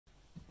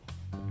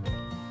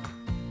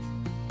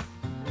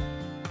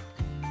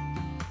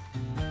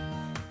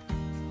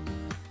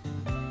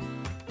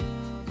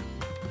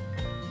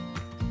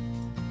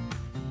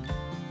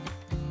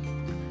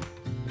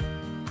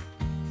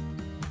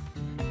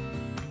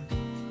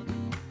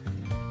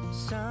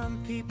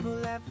Some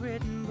people have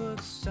written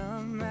books,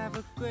 some have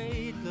a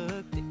great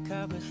look that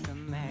covers the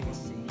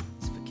magazines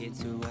for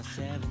kids who are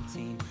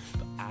 17.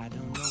 But I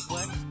don't know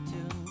what to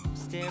do,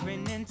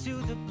 staring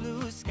into the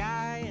blue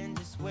sky and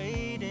just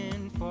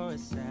waiting for a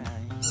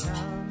sign.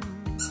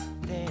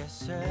 They are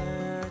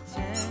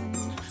certain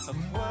of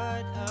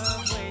what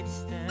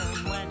awaits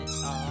them when it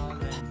all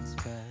ends.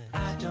 But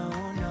I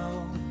don't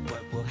know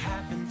what will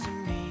happen to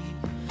me.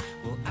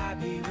 Will I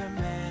be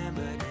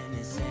remembered in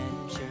a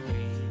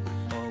century?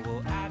 Or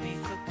will I be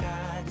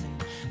forgotten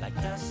like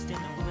dust in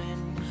the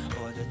wind?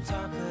 Or the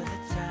talk of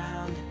the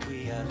town that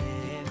we are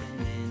living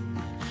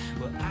in?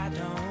 Well, I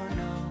don't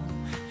know,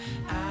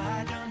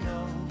 I don't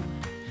know.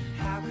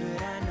 How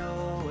could I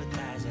know what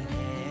lies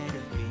ahead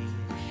of me?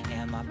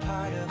 Am I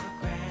part of a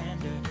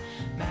grander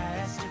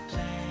master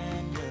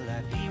plan? Will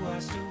I be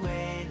washed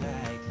away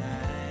like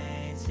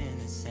lines in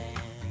the sand?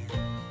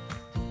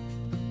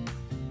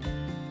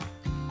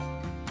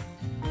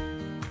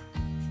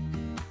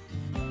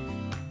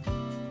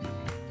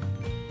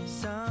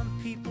 Some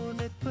people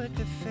that put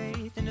their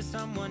faith into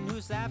someone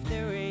who's half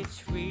their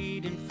age,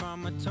 reading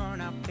from a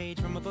torn out page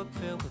from a book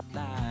filled with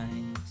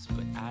lies.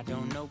 But I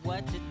don't know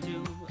what to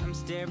do. I'm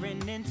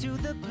staring into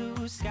the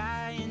blue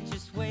sky and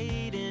just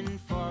waiting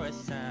for a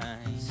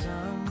sign.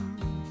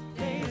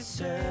 Someday is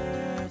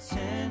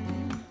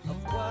certain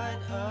of what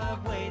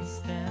awaits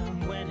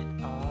them when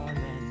it all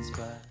ends.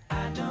 But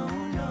I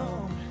don't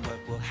know what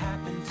will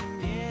happen to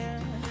me.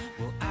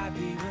 Will I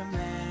be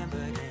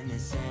remembered in a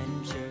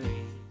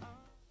century?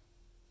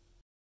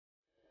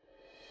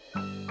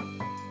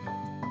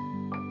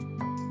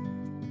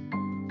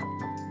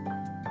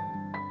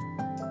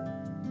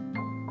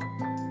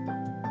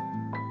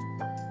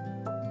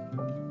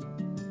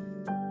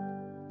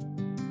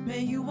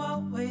 May you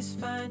always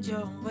find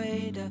your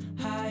way to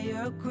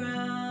higher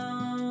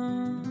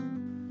ground.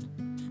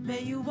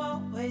 May you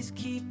always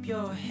keep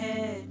your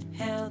head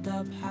held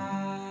up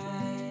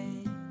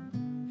high.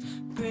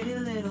 Pretty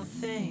little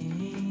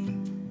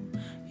thing,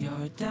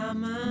 you're a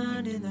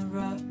diamond in the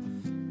rough,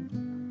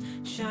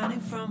 shining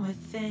from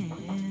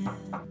within.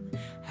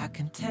 I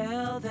can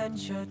tell that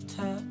you're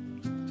tough.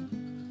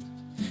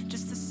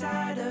 Just the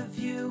sight of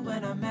you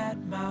when I'm at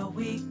my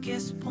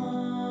weakest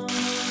point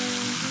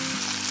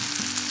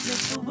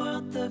makes a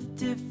world of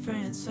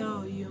difference,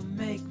 oh, you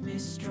make me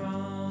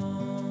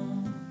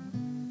strong.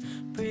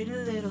 Pretty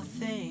little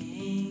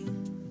thing,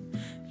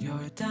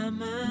 you're a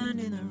diamond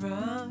in the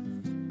rough,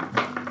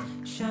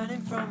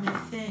 shining from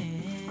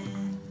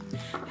within.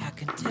 I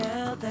can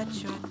tell that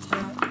you're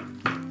tough.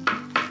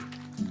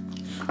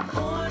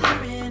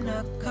 Ordering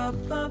a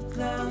cup of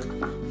love,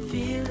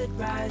 feel it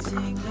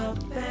rising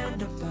up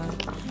and above.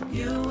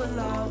 You will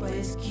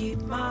always keep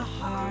my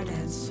heart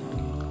and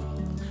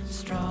soul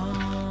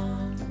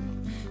strong.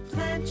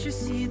 Plant your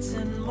seeds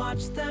and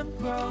watch them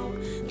grow.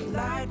 The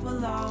light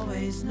will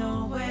always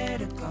know where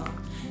to go.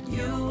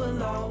 You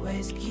will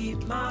always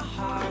keep my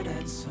heart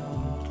and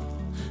soul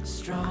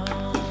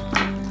strong.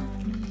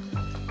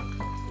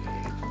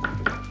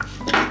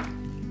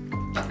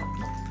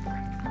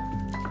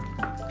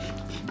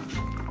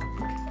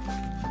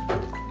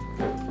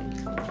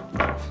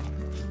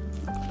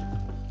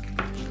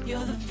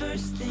 You're the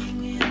first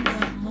thing in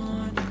the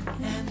morning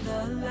and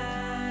the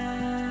last.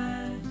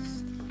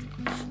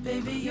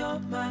 Baby, you're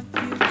my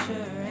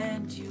future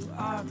and you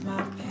are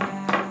my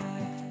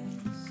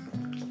past.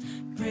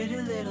 Pretty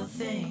little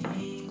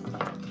thing,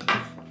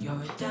 you're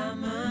a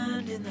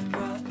diamond in the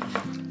rough,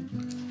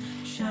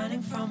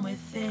 shining from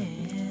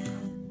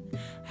within.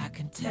 I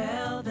can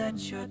tell that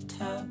you're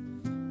tough.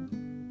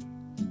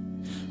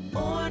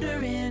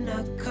 Ordering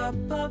a cup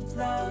of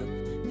love,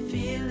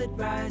 feel it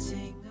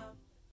rising